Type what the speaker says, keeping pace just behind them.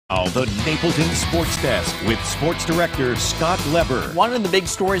The Napleton Sports Desk with Sports Director Scott Leber. One of the big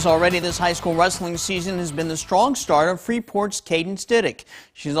stories already this high school wrestling season has been the strong start of Freeport's Cadence Diduch.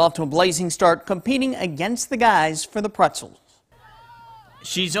 She's off to a blazing start, competing against the guys for the pretzels.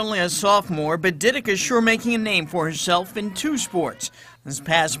 She's only a sophomore, but Diduch is sure making a name for herself in two sports. This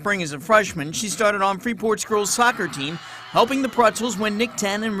past spring as a freshman, she started on Freeport's girls soccer team, helping the pretzels win Nick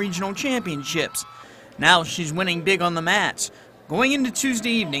 10 and regional championships. Now she's winning big on the mats. Going into Tuesday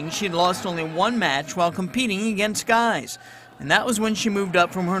evening, she had lost only one match while competing against guys. And that was when she moved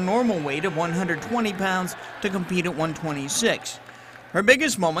up from her normal weight of 120 pounds to compete at 126. Her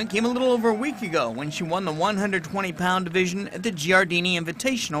biggest moment came a little over a week ago when she won the 120-pound division at the Giardini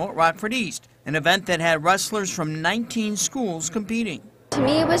Invitational at Rockford East, an event that had wrestlers from 19 schools competing. To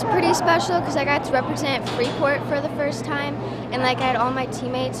me, it was pretty special because I got to represent Freeport for the first time, and I had all my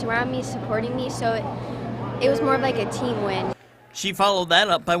teammates around me supporting me, so it was more of like a team win. She followed that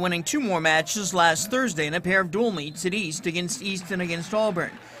up by winning two more matches last Thursday in a pair of dual meets at East and against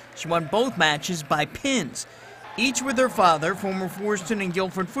Auburn. She won both matches by pins, each with her father, former Forston and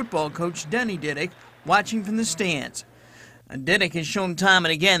Guilford football coach Denny Diduch, watching from the stands. Diduch has shown time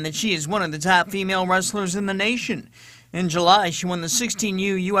and again that she is one of the top female wrestlers in the nation. In July, she won the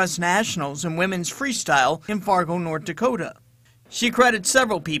 16U U.S. Nationals in women's freestyle in Fargo, North Dakota. She credits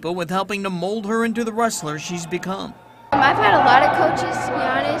several people with helping to mold her into the wrestler she's become. I've had a lot of coaches, to be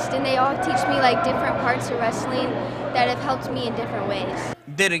honest, and they all teach me different parts of wrestling that have helped me in different ways.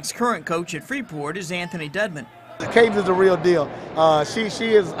 Diduch's current coach at Freeport is Anthony Dedman. Cadence is the real deal.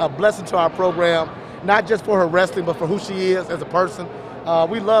 She is a blessing to our program, not just for her wrestling, but for who she is as a person.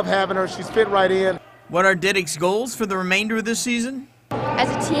 We love having her. She's fit right in. What are Diduch's goals for the remainder of this season? As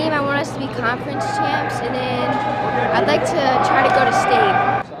a team, I want us to be conference champs, and then I'd like to try to go to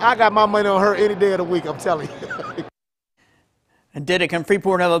state. I got my money on her any day of the week, I'm telling you. Diduch and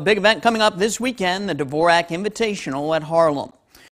Freeport have a big event coming up this weekend, the Dvorak Invitational at Harlem.